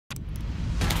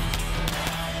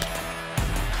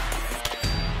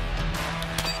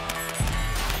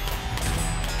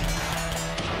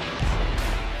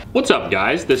What's up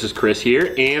guys, this is Chris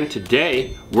here, and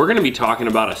today we're going to be talking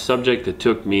about a subject that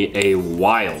took me a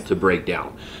while to break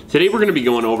down. Today we're going to be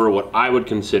going over what I would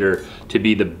consider to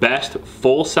be the best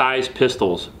full-size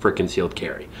pistols for concealed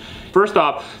carry. First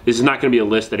off, this is not going to be a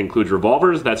list that includes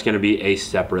revolvers, that's going to be a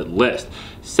separate list.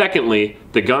 Secondly,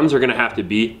 the guns are going to have to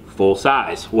be full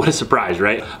size. What a surprise,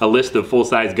 right? A list of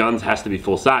full-size guns has to be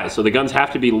full size. So the guns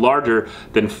have to be larger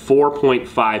than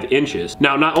 4.5 inches.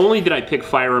 Now, not only did I pick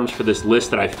firearms for this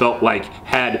list that I felt like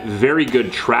had very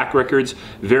good track records,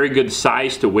 very good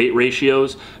size to weight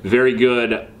ratios, very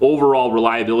good overall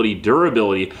reliability,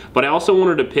 durability, but I also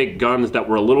wanted to pick guns that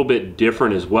were a little bit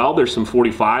different as well. There's some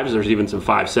 45s, there's even some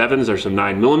 5.7s, there's some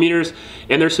 9mm,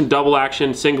 and there's some double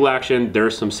action, single action,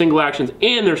 there's some single actions,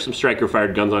 and there's some striker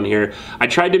fired guns on here. I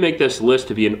tried to make this list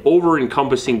to be an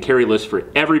over-encompassing carry list for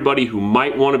everybody who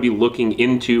might want to be looking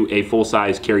into a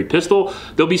full-size carry pistol.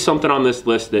 There'll be something on this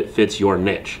list that fits your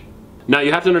niche. Now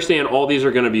you have to understand all these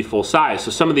are going to be full size,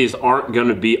 so some of these aren't going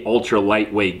to be ultra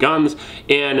lightweight guns,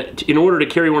 and in order to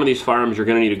carry one of these firearms you're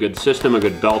going to need a good system, a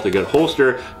good belt, a good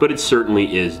holster, but it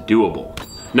certainly is doable.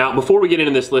 Now, before we get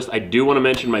into this list, I do want to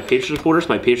mention my Patriot supporters.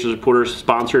 My Patriot supporters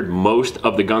sponsored most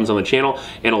of the guns on the channel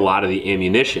and a lot of the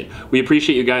ammunition. We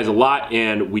appreciate you guys a lot,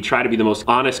 and we try to be the most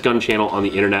honest gun channel on the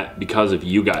internet because of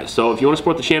you guys. So if you want to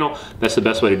support the channel, that's the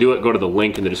best way to do it. Go to the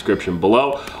link in the description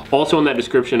below. Also in that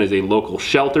description is a local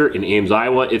shelter in Ames,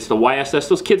 Iowa. It's the YSS.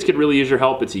 Those kids could really use your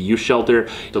help. It's a youth shelter.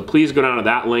 So please go down to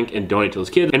that link and donate to those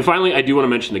kids. And finally, I do want to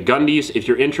mention the Gundies. If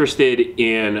you're interested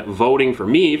in voting for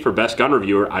me for Best Gun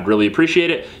Reviewer, I'd really appreciate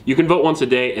it. You can vote once a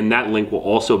day, and that link will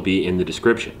also be in the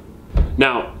description.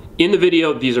 Now, in the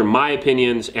video, these are my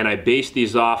opinions, and I base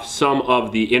these off some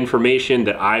of the information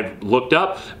that I've looked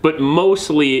up, but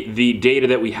mostly the data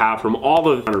that we have from all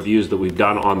the reviews that we've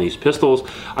done on these pistols.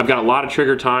 I've got a lot of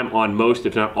trigger time on most,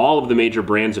 if not all, of the major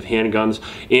brands of handguns,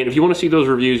 and if you want to see those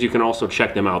reviews, you can also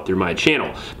check them out through my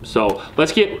channel. So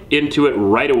let's get into it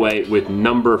right away with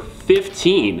number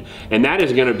 15, and that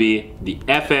is going to be the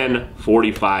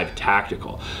FN45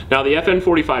 Tactical. Now, the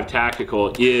FN45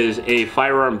 Tactical is a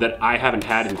firearm that I haven't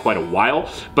had in quite a while,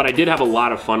 but I did have a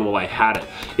lot of fun while I had it.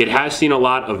 It has seen a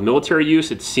lot of military use,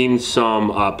 it's seen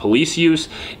some police use,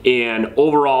 and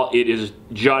overall it is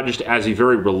judged as a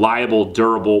very reliable,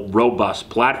 durable, robust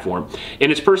platform.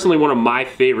 And it's personally one of my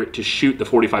favorite to shoot the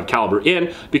 45 caliber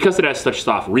in because it has such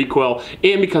soft recoil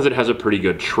and because it has a pretty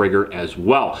good trigger as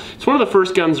well. It's one of the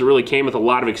first guns that really came with a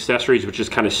lot of accessories, which is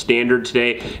kind of standard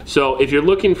today. So if you're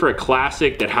looking for a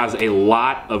classic that has a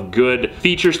lot of good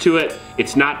features to it,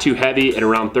 it's not too heavy at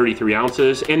around 33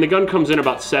 ounces, and the gun comes in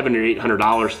about $700 or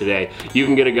 $800 today. You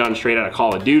can get a gun straight out of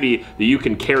Call of Duty that you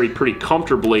can carry pretty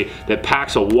comfortably that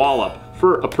packs a wallop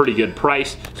for a pretty good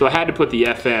price. So I had to put the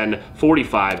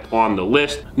FN45 on the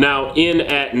list. Now, in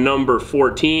at number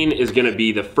 14 is gonna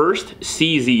be the first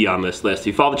CZ on this list. If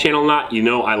you follow the channel or not, you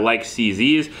know I like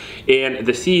CZs, and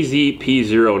the CZ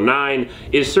P09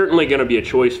 is certainly gonna be a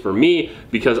choice for me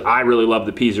because I really love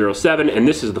the P07, and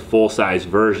this is the full-size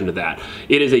version of that.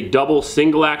 It is a double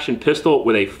single-action pistol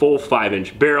with a full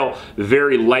 5-inch barrel,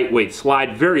 very lightweight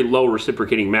slide, very low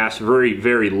reciprocating mass, very,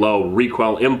 very low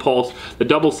recoil impulse. The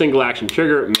double single-action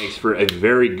trigger makes for a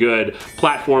very good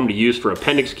platform to use for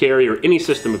appendix carry or any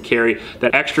system of carry.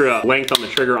 That extra length on the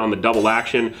trigger on the double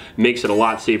action makes it a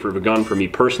lot safer of a gun for me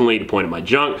personally to point at my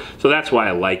junk, so that's why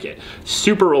I like it.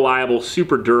 Super reliable,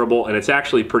 super durable, and it's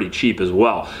actually pretty cheap as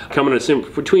well. Coming in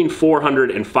between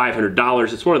 $400 and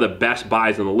 $500. It's one of the best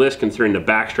buys on the list considering the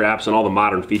back straps and all the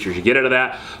modern features you get out of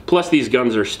that. Plus these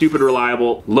guns are stupid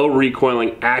reliable, low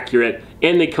recoiling, accurate,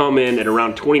 and they come in at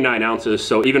around 29 ounces,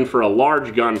 so even for a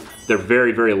large gun, they're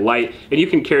very, very light, and you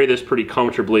can carry this pretty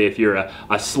comfortably if you're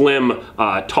a slim,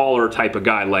 taller type of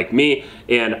guy like me,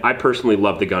 and I personally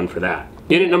love the gun for that.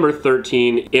 In at number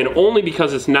 13, and only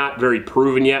because it's not very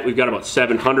proven yet, we've got about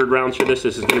 700 rounds for this.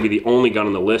 This is going to be the only gun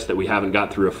on the list that we haven't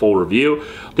got through a full review.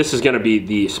 This is going to be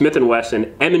the Smith &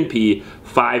 Wesson M&P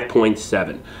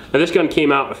 5.7. Now this gun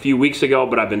came out a few weeks ago,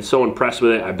 but I've been so impressed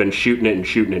with it. I've been shooting it and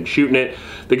shooting it and shooting it.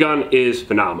 The gun is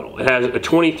phenomenal. It has a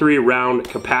 23 round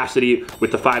capacity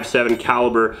with the 5.7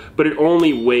 caliber, but it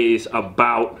only weighs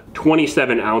about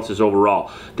 27 ounces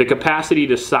overall. The capacity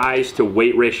to size to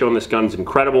weight ratio on this gun is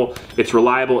incredible. It's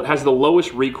reliable. It has the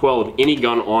lowest recoil of any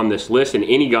gun on this list and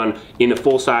any gun in the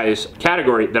full size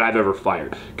category that I've ever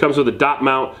fired. Comes with a dot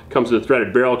mount, comes with a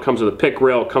threaded barrel, comes with a pick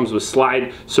rail, comes with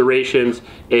slide serrations,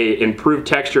 a improved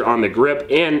texture on the grip,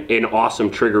 and an awesome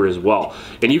trigger as well.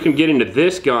 And you can get into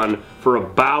this gun for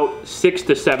about $600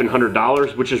 to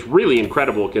 $700, which is really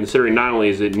incredible considering not only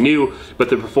is it new, but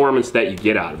the performance that you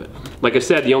get out of it. Like I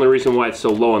said, the only reason why it's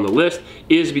so low on the list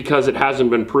is because it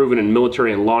hasn't been proven in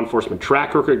military and law enforcement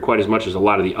track record quite as much as a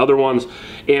lot of the other ones,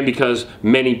 and because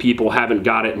many people haven't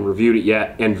got it and reviewed it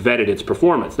yet and vetted its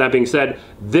performance. That being said,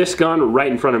 this gun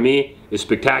right in front of me is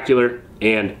spectacular,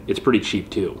 and it's pretty cheap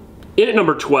too. In at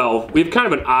number 12, we have kind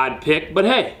of an odd pick, but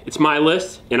hey, it's my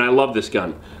list, and I love this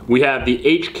gun. We have the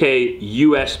HK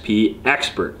USP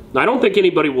Expert. Now, I don't think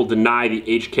anybody will deny the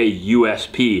HK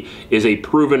USP is a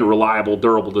proven, reliable,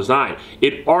 durable design.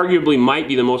 It arguably might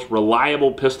be the most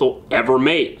reliable pistol ever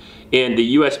made. And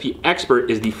the USP Expert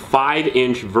is the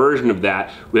 5-inch version of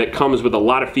that comes with a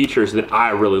lot of features that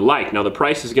I really like. Now, the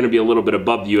price is going to be a little bit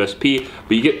above the USP,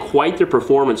 but you get quite the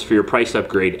performance for your price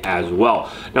upgrade as well.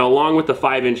 Now, along with the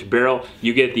 5-inch barrel,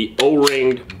 you get the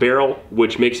O-ringed barrel,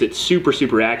 which makes it super,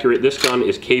 super accurate. This gun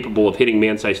is capable of hitting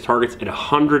man-sized targets at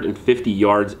 150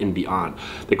 yards and beyond.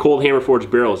 The cold hammer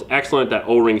forged barrel is excellent. That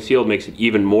O-ring seal makes it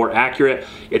even more accurate.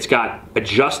 It's got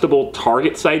adjustable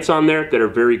target sights on there that are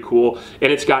very cool,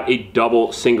 and it's got a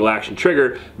double single action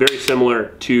trigger, very similar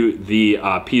to the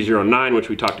P09, which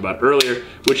we talked about earlier,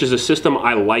 which is a system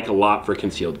I like a lot for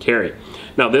concealed carry.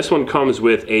 Now, this one comes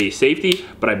with a safety,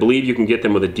 but I believe you can get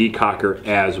them with a decocker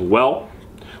as well.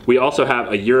 We also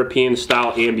have a European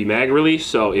style ambi mag release,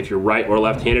 so if you're right or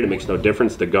left-handed, it makes no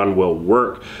difference, the gun will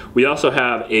work. We also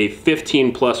have a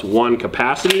 15+1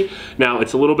 capacity. Now,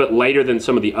 it's a little bit lighter than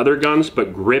some of the other guns,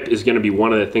 but grip is going to be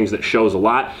one of the things that shows a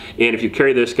lot, and if you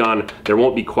carry this gun, there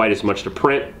won't be quite as much to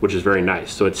print, which is very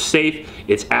nice. So it's safe,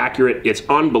 it's accurate, it's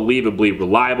unbelievably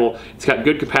reliable, it's got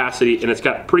good capacity, and it's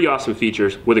got pretty awesome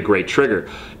features with a great trigger.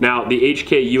 Now, the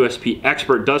HK USP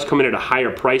Expert does come in at a higher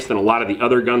price than a lot of the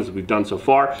other guns that we've done so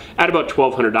far, at about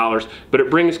 $1,200, but it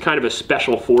brings kind of a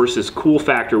special forces cool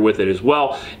factor with it as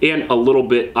well, and a little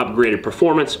bit upgraded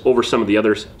performance over some of the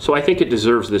others, so I think it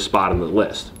deserves this spot on the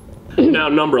list. Now,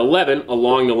 number 11,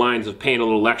 along the lines of paying a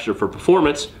little extra for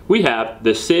performance, we have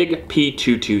the SIG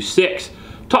P226.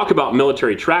 Talk about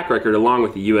military track record along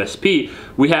with the USP,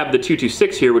 we have the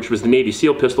 226 here, which was the Navy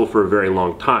SEAL pistol for a very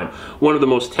long time. One of the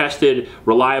most tested,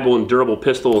 reliable, and durable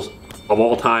pistols of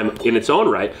all time in its own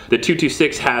right. The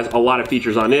 226 has a lot of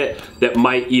features on it that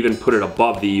might even put it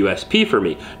above the USP for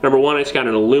me. Number one, it's got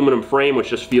an aluminum frame, which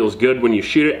just feels good when you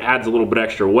shoot it, adds a little bit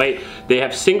extra weight. They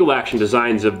have single action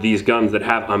designs of these guns that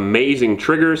have amazing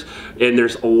triggers, and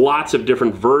there's lots of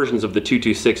different versions of the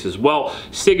 226 as well.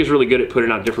 SIG is really good at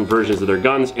putting out different versions of their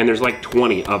guns, and there's like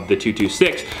 20 of the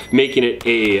 226, making it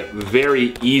a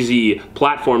very easy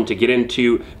platform to get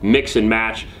into, mix and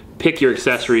match, pick your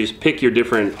accessories, pick your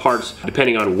different parts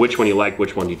depending on which one you like,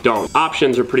 which one you don't.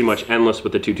 Options are pretty much endless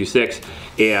with the 226,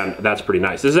 and that's pretty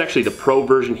nice. This is actually the Pro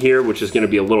version here, which is going to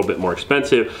be a little bit more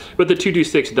expensive, but the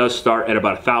 226 does start at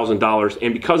about $1,000,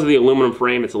 and because of the aluminum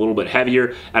frame, it's a little bit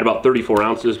heavier at about 34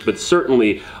 ounces, but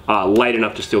certainly light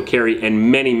enough to still carry,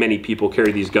 and many people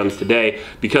carry these guns today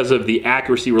because of the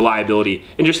accuracy, reliability,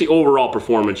 and just the overall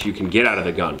performance you can get out of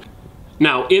the gun.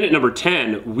 Now, in at number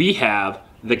 10, we have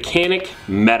the Canik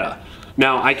Meta.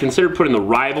 Now, I considered putting the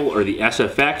Rival or the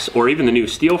SFX or even the new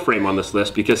steel frame on this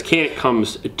list because Canik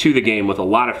comes to the game with a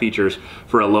lot of features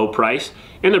for a low price,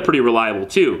 and they're pretty reliable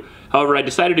too. However, I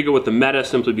decided to go with the Meta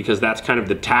simply because that's kind of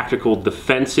the tactical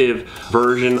defensive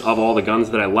version of all the guns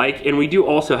that I like, and we do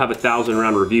also have a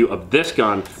 1,000-round review of this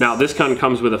gun. Now, this gun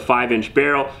comes with a 5-inch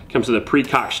barrel, comes with a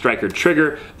pre-cocked striker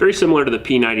trigger, very similar to the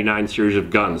P99 series of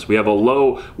guns. We have a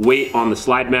low weight on the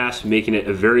slide mass, making it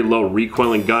a very low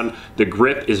recoiling gun. The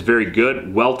grip is very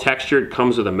good, well textured,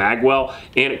 comes with a mag well,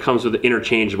 and it comes with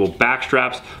interchangeable back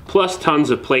straps, plus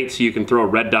tons of plates so you can throw a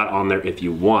red dot on there if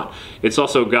you want. It's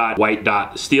also got white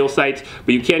dot steel sights,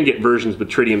 but you can get versions with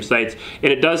tritium sights,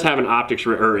 and it does have an optics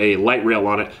or a light rail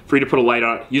on it for you to put a light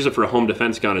on it, use it for a home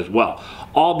defense gun as well.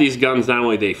 All these guns, not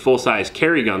only are they full-size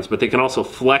carry guns, but they can also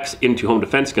flex into home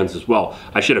defense guns as well.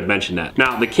 I should have mentioned that.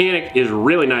 Now, the Canik is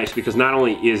really nice because not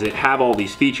only is it have all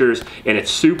these features and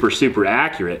it's super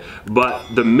accurate, but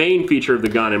the main feature of the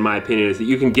gun, in my opinion, is that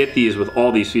you can get these with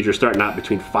all these features starting out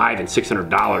between $500 and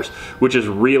 $600, which is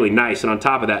really nice. And on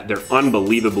top of that, they're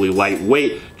unbelievably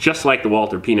lightweight, just like the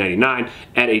Walther P99,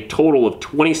 at a total of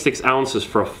 26 ounces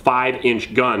for a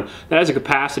 5-inch gun that has a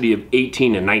capacity of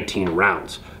 18 to 19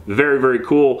 rounds. Very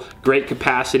cool, great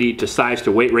capacity to size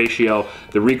to weight ratio,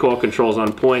 the recoil control's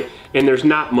on point, and there's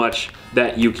not much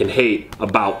that you can hate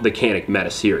about the Canik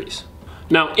Meta series.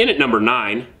 Now, in at number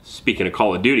 9, speaking of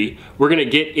Call of Duty, we're gonna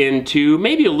get into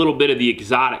maybe a little bit of the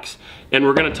exotics, and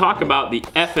we're gonna talk about the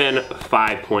FN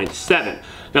 5.7.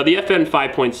 Now the FN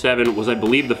 5.7 was, I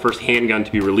believe, the first handgun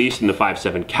to be released in the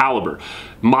 5.7 caliber,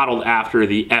 modeled after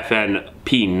the FN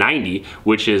P90,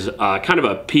 which is kind of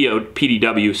a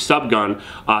PDW subgun.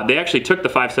 They actually took the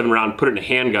 5.7 round, put it in a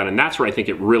handgun, and that's where I think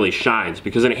it really shines,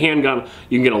 because in a handgun,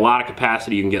 you can get a lot of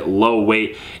capacity, you can get low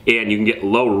weight, and you can get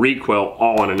low recoil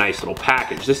all in a nice little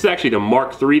package. This is actually the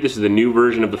Mark III. This is the new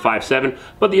version of the 5.7,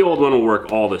 but the old one will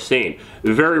work all the same.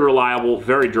 Very reliable,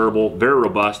 very durable, very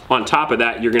robust. On top of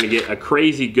that, you're gonna get a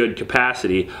crazy good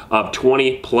capacity of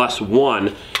 20 plus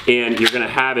 1, and you're gonna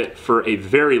have it for a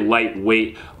very light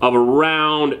weight of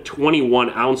around 21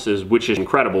 ounces, which is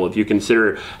incredible if you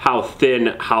consider how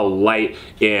thin, how light,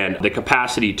 and the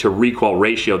capacity to recoil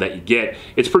ratio that you get.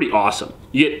 It's pretty awesome.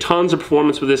 You get tons of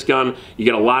performance with this gun, you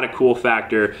get a lot of cool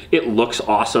factor, it looks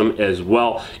awesome as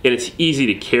well, and it's easy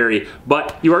to carry,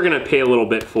 but you are gonna pay a little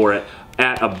bit for it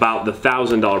at about the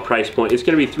 $1,000 price point. It's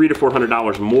gonna be $300 to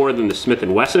 $400 more than the Smith &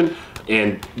 Wesson,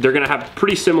 and they're gonna have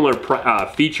pretty similar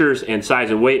features and size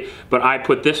and weight, but I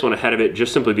put this one ahead of it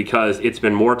just simply because it's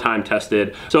been more time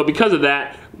tested. So because of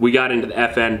that, we got into the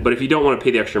FN, but if you don't wanna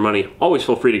pay the extra money, always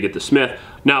feel free to get the Smith.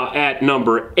 Now at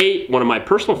number 8, one of my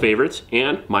personal favorites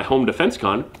and my home defense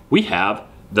gun, we have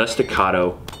the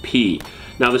Staccato P.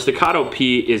 Now the Staccato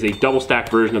P is a double stack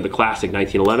version of the classic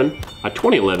 1911, a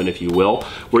 2011 if you will,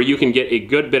 where you can get a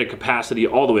good bit of capacity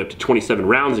all the way up to 27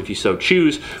 rounds if you so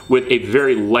choose, with a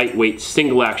very lightweight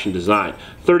single action design.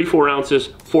 34 ounces,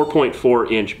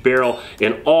 4.4 inch barrel,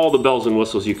 and all the bells and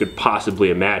whistles you could possibly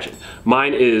imagine.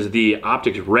 Mine is the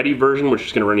optics ready version, which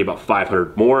is gonna run you about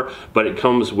 500 more, but it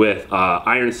comes with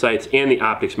iron sights and the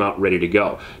optics mount ready to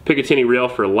go. Picatinny rail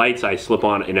for lights, I slip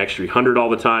on an X300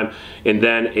 all the time, and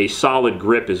then a solid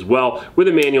grip as well, with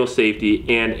a manual safety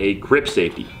and a grip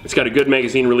safety. It's got a good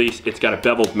magazine release, it's got a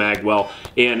beveled mag well,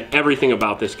 and everything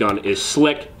about this gun is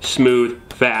slick, smooth,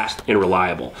 fast, and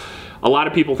reliable. A lot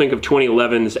of people think of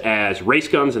 2011s as race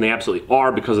guns, and they absolutely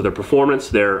are because of their performance,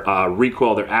 their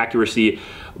recoil, their accuracy,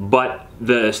 but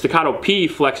the Staccato P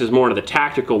flexes more into the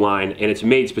tactical line, and it's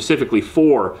made specifically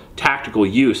for tactical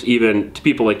use. Even to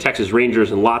people like Texas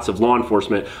Rangers and lots of law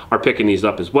enforcement are picking these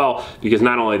up as well, because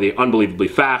not only are they unbelievably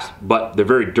fast, but they're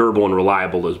very durable and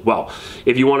reliable as well.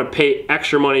 If you want to pay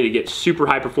extra money to get super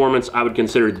high performance, I would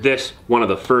consider this one of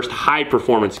the first high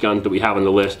performance guns that we have on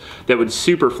the list that would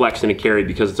super flex in a carry,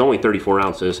 because it's only 34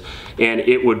 ounces, and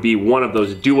it would be one of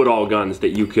those do-it-all guns that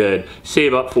you could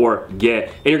save up for, get,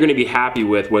 and you're going to be happy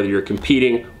with, whether you're competing,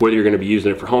 whether you're going to be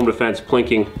using it for home defense,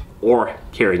 plinking, or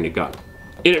carrying a gun.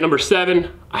 In at number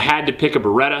 7, I had to pick a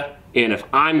Beretta, and if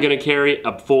I'm going to carry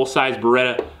a full-size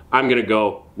Beretta, I'm going to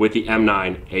go with the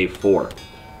M9A4.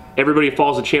 Everybody who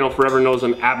follows the channel forever knows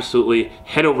I'm absolutely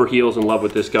head over heels in love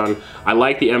with this gun. I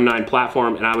like the M9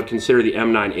 platform, and I would consider the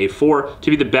M9A4 to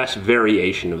be the best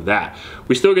variation of that.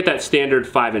 We still get that standard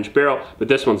 5-inch barrel, but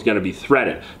this one's gonna be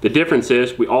threaded. The difference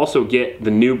is we also get the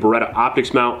new Beretta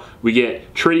optics mount, we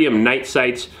get tritium night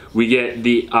sights, we get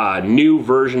the new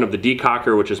version of the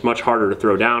decocker, which is much harder to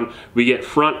throw down, we get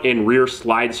front and rear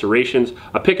slide serrations,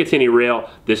 a Picatinny rail,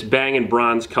 this banging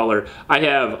bronze color. I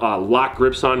have lock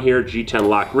grips on here, G10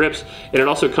 lock grips, and it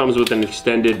also comes with an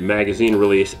extended magazine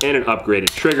release and an upgraded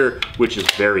trigger, which is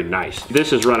very nice.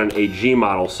 This is running a G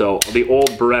model, so the old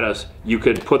Berettas, you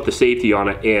could put the safety on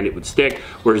it and it would stick,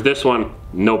 whereas this one,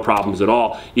 no problems at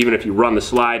all. Even if you run the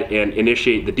slide and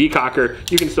initiate the decocker,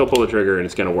 you can still pull the trigger and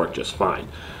it's gonna work just fine.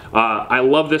 I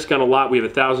love this gun a lot. We have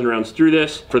 1,000 rounds through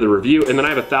this for the review, and then I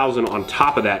have 1,000 on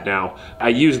top of that now. I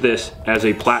use this as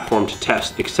a platform to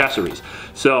test accessories.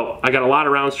 So I got a lot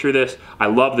of rounds through this. I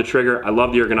love the trigger, I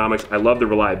love the ergonomics, I love the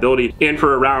reliability, and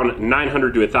for around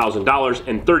 $900 to $1,000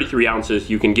 and 33 ounces,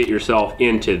 you can get yourself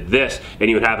into this, and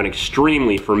you would have an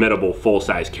extremely formidable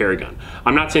full-size carry gun.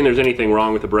 I'm not saying there's anything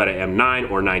wrong with the Beretta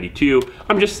M9 or 92,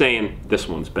 I'm just saying this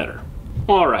one's better.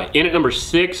 All right, in at number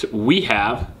 6, we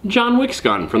have John Wick's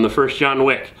gun from the first John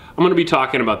Wick. I'm gonna be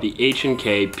talking about the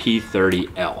H&K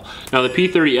P30L. Now the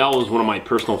P30L is one of my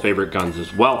personal favorite guns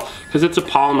as well, because it's a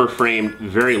polymer framed,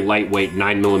 very lightweight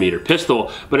 9mm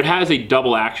pistol, but it has a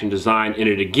double action design, and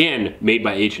it, again, made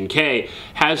by H&K,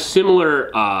 has similar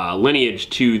lineage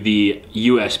to the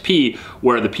USP,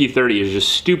 where the P30 is just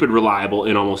stupid reliable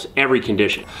in almost every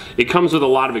condition. It comes with a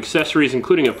lot of accessories,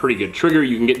 including a pretty good trigger.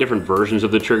 You can get different versions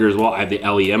of the trigger as well. I have the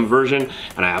LEM version,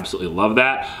 and I absolutely love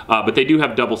that, but they do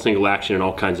have double single action and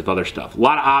all kinds of other stuff. A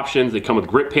lot of options. They come with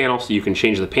grip panels, so you can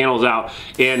change the panels out,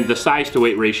 and the size to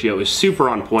weight ratio is super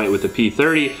on point with the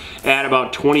P30 at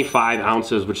about 25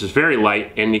 ounces, which is very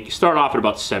light, and you start off at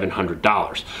about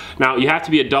 $700. Now, you have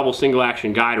to be a double single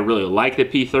action guy to really like the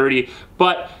P30,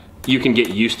 but you can get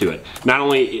used to it. Not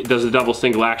only does the double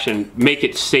single action make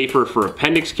it safer for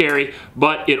appendix carry,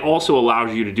 but it also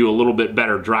allows you to do a little bit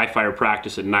better dry fire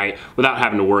practice at night without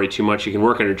having to worry too much. You can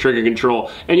work on your trigger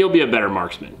control and you'll be a better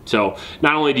marksman. So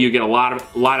not only do you get a lot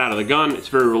out of the gun, it's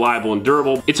very reliable and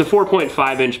durable. It's a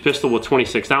 4.5-inch pistol with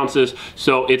 26 ounces,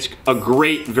 so it's a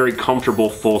great, very comfortable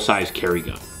full-size carry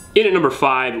gun. In at number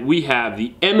 5, we have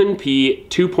the M&P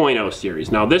 2.0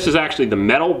 series. Now, this is actually the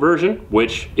metal version,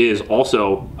 which is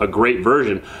also a great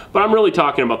version, but I'm really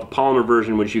talking about the polymer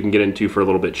version, which you can get into for a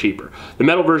little bit cheaper. The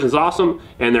metal version is awesome,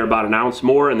 and they're about an ounce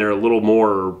more, and they're a little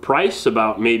more price,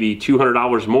 about maybe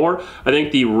 $200 more. I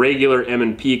think the regular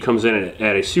M&P comes in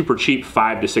at a super cheap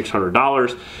 $500 to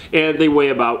 $600, and they weigh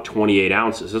about 28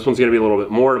 ounces. This one's gonna be a little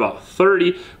bit more, about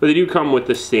 30, but they do come with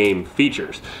the same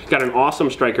features. Got an awesome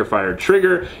striker fired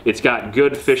trigger. It's got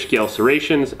good fish scale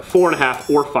serrations.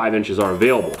 4.5 or 5 inches are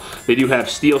available. They do have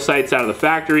steel sights out of the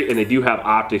factory, and they do have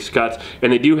optics cuts,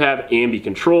 and they do have ambi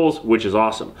controls, which is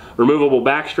awesome. Removable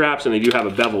back straps, and they do have a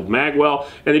beveled mag well,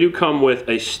 and they do come with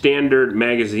a standard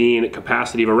magazine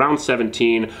capacity of around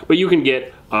 17, but you can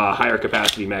get higher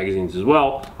capacity magazines as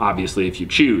well, obviously, if you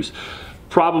choose.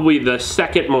 Probably the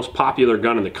second most popular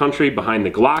gun in the country behind the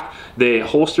Glock. The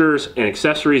holsters and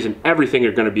accessories and everything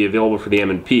are going to be available for the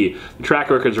M&P. The track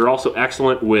records are also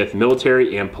excellent with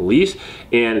military and police,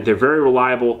 and they're very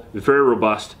reliable, very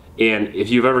robust. And if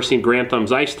you've ever seen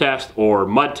Grantham's ice test or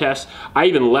mud test, I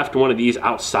even left one of these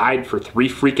outside for 3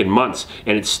 freaking months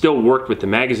and it still worked with the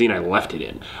magazine I left it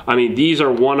in. I mean, these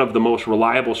are one of the most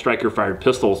reliable striker fired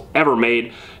pistols ever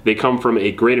made. They come from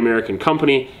a great American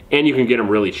company, and you can get them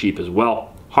really cheap as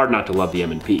well. Hard not to love the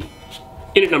M&P.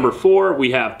 In at number 4,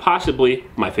 we have possibly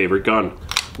my favorite gun.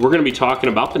 We're going to be talking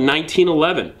about the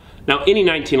 1911. Now, any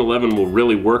 1911 will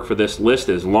really work for this list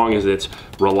as long as it's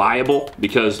reliable,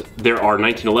 because there are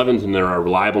 1911s and there are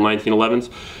reliable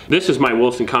 1911s. This is my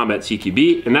Wilson Combat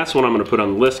CQB, and that's what I'm going to put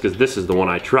on the list because this is the one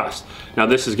I trust. Now,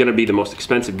 this is going to be the most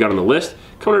expensive gun on the list,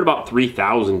 coming at about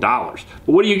 $3,000.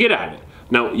 But what do you get out of it?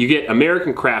 Now, you get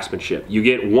American craftsmanship. You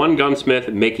get one gunsmith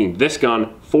making this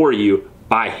gun for you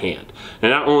by hand.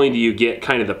 And not only do you get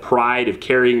kind of the pride of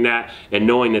carrying that and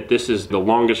knowing that this is the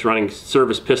longest running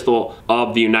service pistol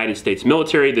of the United States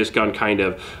military. This gun kind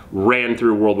of ran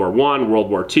through World War I, World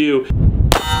War II,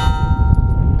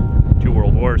 2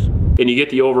 World Wars. And you get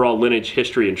the overall lineage,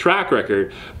 history, and track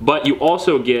record, but you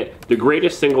also get the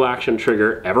greatest single action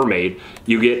trigger ever made.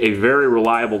 You get a very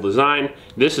reliable design.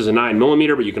 This is a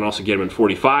 9mm, but you can also get them in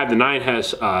 45. The 9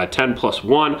 has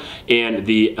 10+1, and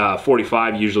the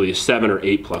 45 usually is 7 or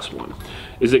 8+1.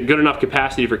 Is it good enough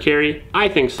capacity for carry? I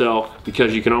think so,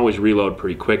 because you can always reload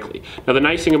pretty quickly. Now, the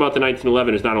nice thing about the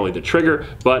 1911 is not only the trigger,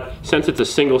 but since it's a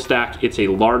single stack, it's a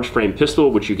large frame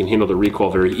pistol, which you can handle the recoil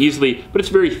very easily, but it's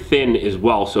very thin as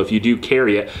well, so if you do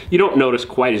carry it, you don't notice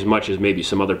quite as much as maybe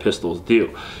some other pistols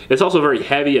do. It's also very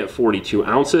heavy at 42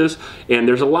 ounces, and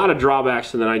there's a lot of drawbacks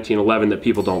to the 1911 that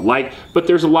people don't like, but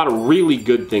there's a lot of really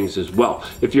good things as well.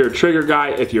 If you're a trigger guy,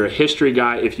 if you're a history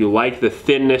guy, if you like the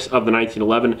thinness of the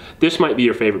 1911, this might be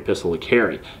your favorite pistol to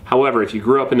carry. However, if you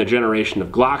grew up in the generation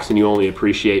of Glocks and you only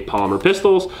appreciate polymer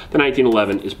pistols, the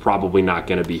 1911 is probably not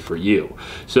going to be for you.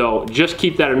 So just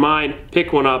keep that in mind,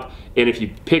 pick one up, and if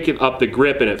you pick it up the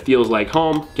grip and it feels like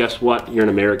home, guess what? You're an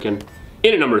American.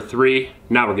 In at number 3,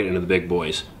 now we're getting into the big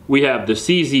boys. We have the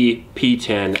CZ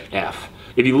P10F.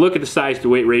 If you look at the size to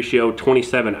weight ratio,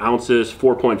 27 ounces,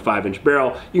 4.5-inch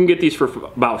barrel, you can get these for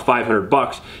about 500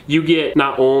 bucks. You get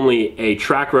not only a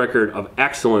track record of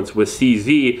excellence with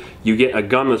CZ, you get a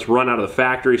gun that's run out of the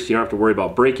factory, so you don't have to worry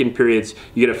about break-in periods.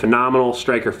 You get a phenomenal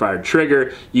striker-fired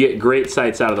trigger. You get great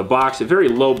sights out of the box, a very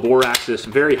low bore axis,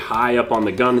 very high up on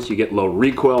the gun, so you get low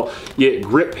recoil. You get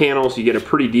grip panels, you get a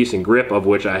pretty decent grip, of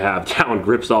which I have down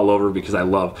grips all over because I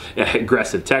love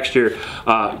aggressive texture.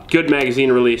 Good magazine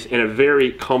release, and a very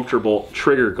comfortable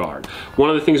trigger guard. One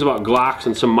of the things about Glocks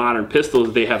and some modern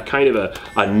pistols, they have kind of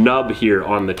a nub here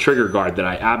on the trigger guard that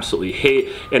I absolutely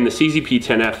hate, and the CZ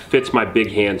P10F fits my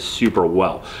big hand super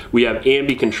well. We have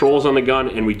ambi controls on the gun,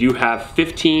 and we do have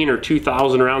 15 or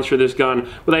 2,000 rounds for this gun,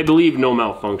 with I believe no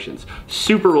malfunctions.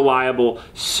 Super reliable,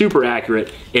 super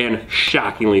accurate, and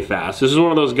shockingly fast. This is one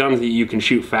of those guns that you can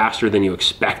shoot faster than you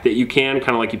expect that you can,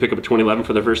 kind of like you pick up a 2011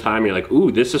 for the first time and you're like,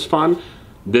 ooh, this is fun.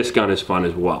 this gun is fun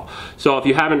as well. So if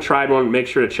you haven't tried one, make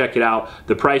sure to check it out.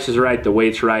 The price is right, the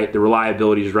weight's right, the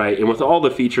reliability is right, and with all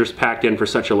the features packed in for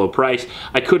such a low price,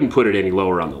 I couldn't put it any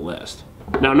lower on the list.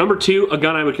 Now, number 2, a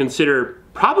gun I would consider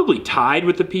probably tied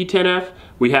with the P10F,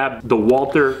 we have the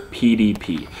Walther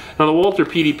PDP. Now, the Walther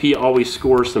PDP always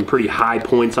scores some pretty high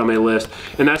points on my list,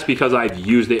 and that's because I've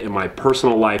used it in my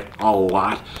personal life a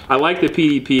lot. I like the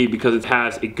PDP because it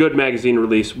has a good magazine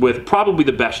release with probably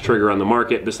the best trigger on the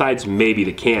market, besides maybe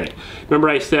the Canon. Remember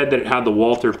I said that it had the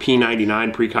Walther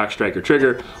P99 Precock Striker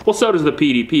trigger? Well, so does the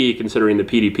PDP, considering the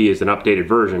PDP is an updated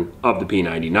version of the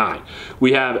P99.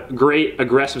 We have great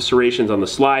aggressive serrations on the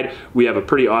slide. We have a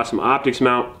pretty awesome optics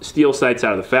mount, steel sights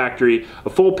out of the factory, a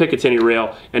full Picatinny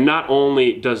rail, and not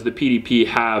only does the PDP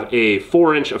have a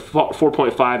 4-inch, a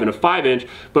 4.5, and a 5-inch,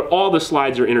 but all the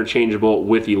slides are interchangeable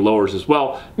with the lowers as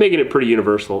well, making it pretty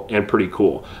universal and pretty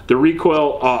cool. The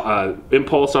recoil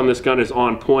impulse on this gun is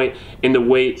on point, and the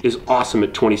weight is awesome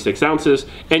at 26 ounces,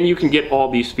 and you can get all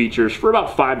these features for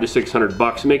about $500 to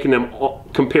 $600, making them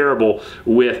comparable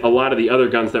with a lot of the other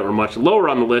guns that were much lower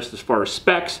on the list as far as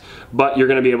specs, but you're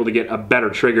going to be able to get a better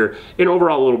trigger and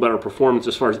overall a little better performance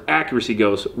as far as accuracy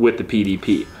goes with the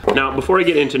PDP. Now, before I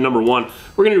get into number 1,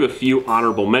 we're going to do a few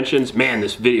honorable mentions. Man,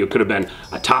 this video could have been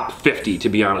a top 50 to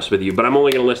be honest with you, but I'm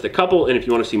only going to list a couple, and if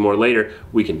you want to see more later,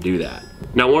 we can do that.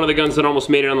 Now, one of the guns that almost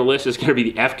made it on the list is going to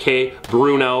be the FK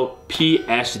Bruno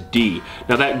PSD.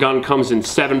 Now, that gun comes in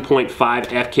 7.5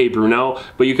 FK Bruno,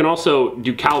 but you can also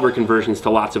do caliber conversions to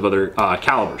lots of other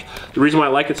calibers. The reason why I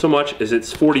like it so much is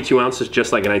it's 42 ounces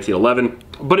just like a 1911,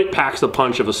 but it packs the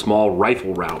punch of a small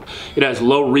rifle round. It has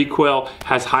low recoil,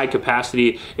 has high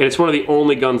capacity, and it's one of the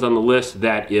only guns on the list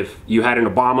that if you had an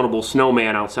abominable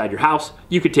snowman outside your house,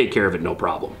 you could take care of it no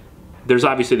problem. There's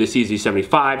obviously the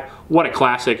CZ75, what a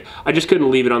classic. I just couldn't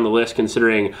leave it on the list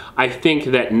considering I think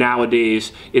that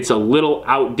nowadays it's a little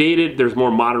outdated. There's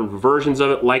more modern versions of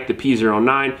it like the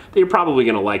P09 that you're probably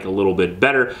gonna like a little bit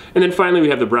better. And then finally we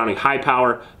have the Browning High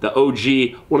Power, the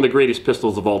OG, one of the greatest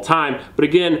pistols of all time, but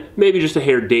again, maybe just a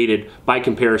hair dated by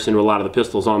comparison to a lot of the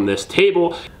pistols on this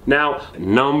table. Now,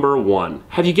 number 1.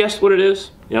 Have you guessed what it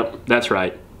is? Yep, that's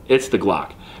right. It's the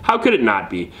Glock. How could it not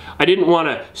be? I didn't want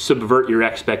to subvert your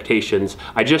expectations.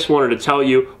 I just wanted to tell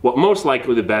you what most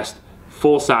likely the best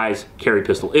full-size carry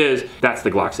pistol is. That's the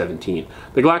Glock 17.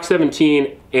 The Glock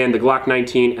 17 and the Glock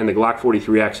 19 and the Glock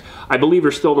 43X, I believe,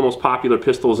 are still the most popular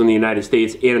pistols in the United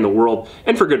States and in the world,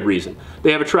 and for good reason.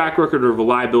 They have a track record of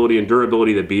reliability and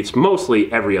durability that beats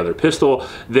mostly every other pistol.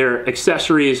 Their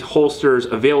accessories, holsters,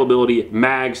 availability,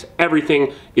 mags,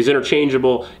 everything is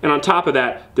interchangeable, and on top of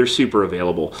that, they're super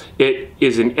available. It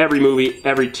is in every movie,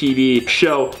 every TV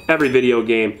show, every video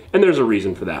game, and there's a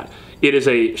reason for that. It is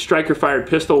a striker-fired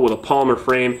pistol with a polymer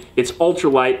frame. It's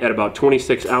ultra-light at about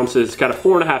 26 ounces. It's got a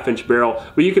 4.5-inch barrel,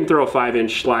 but you can throw a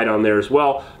 5-inch slide on there as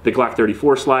well, the Glock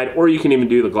 34 slide, or you can even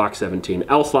do the Glock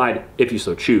 17L slide if you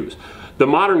so choose. The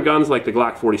modern guns like the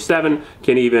Glock 47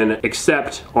 can even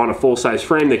accept on a full-size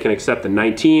frame. They can accept the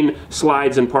 19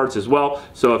 slides and parts as well.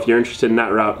 So if you're interested in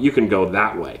that route, you can go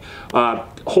that way.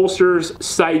 Holsters,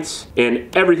 sights,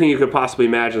 and everything you could possibly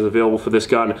imagine is available for this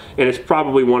gun, and it's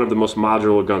probably one of the most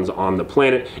modular guns on the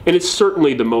planet, and it's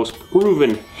certainly the most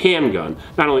proven handgun,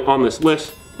 not only on this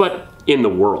list, but in the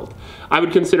world. I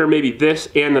would consider maybe this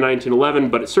and the 1911,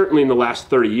 but certainly in the last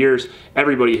 30 years,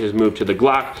 everybody has moved to the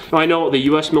Glock. Now, I know the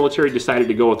US military decided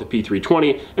to go with the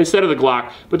P320 instead of the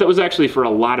Glock, but that was actually for a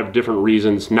lot of different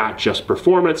reasons, not just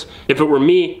performance. If it were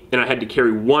me and I had to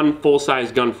carry one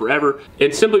full-size gun forever,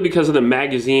 it's simply because of the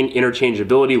magazine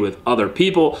interchangeability with other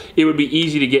people. It would be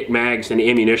easy to get mags and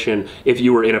ammunition if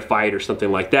you were in a fight or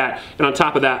something like that. And on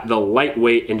top of that, the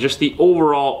lightweight and just the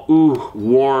overall,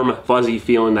 warm, fuzzy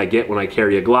feeling I get when I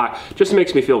carry a Glock just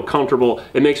makes me feel comfortable.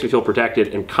 It makes me feel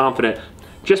protected and confident.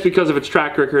 Just because of its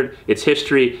track record, its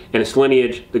history, and its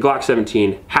lineage, the Glock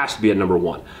 17 has to be at number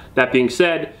 1. That being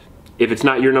said, if it's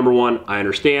not your number 1, I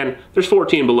understand. There's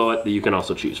 14 below it that you can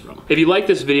also choose from. If you like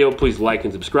this video, please like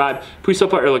and subscribe. Please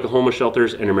help out your local homeless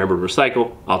shelters, and remember to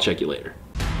recycle. I'll check you later.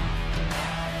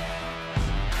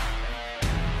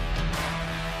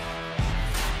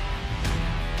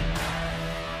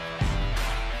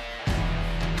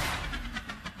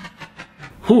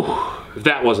 Whew, if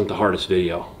that wasn't the hardest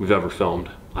video we've ever filmed,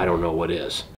 I don't know what is.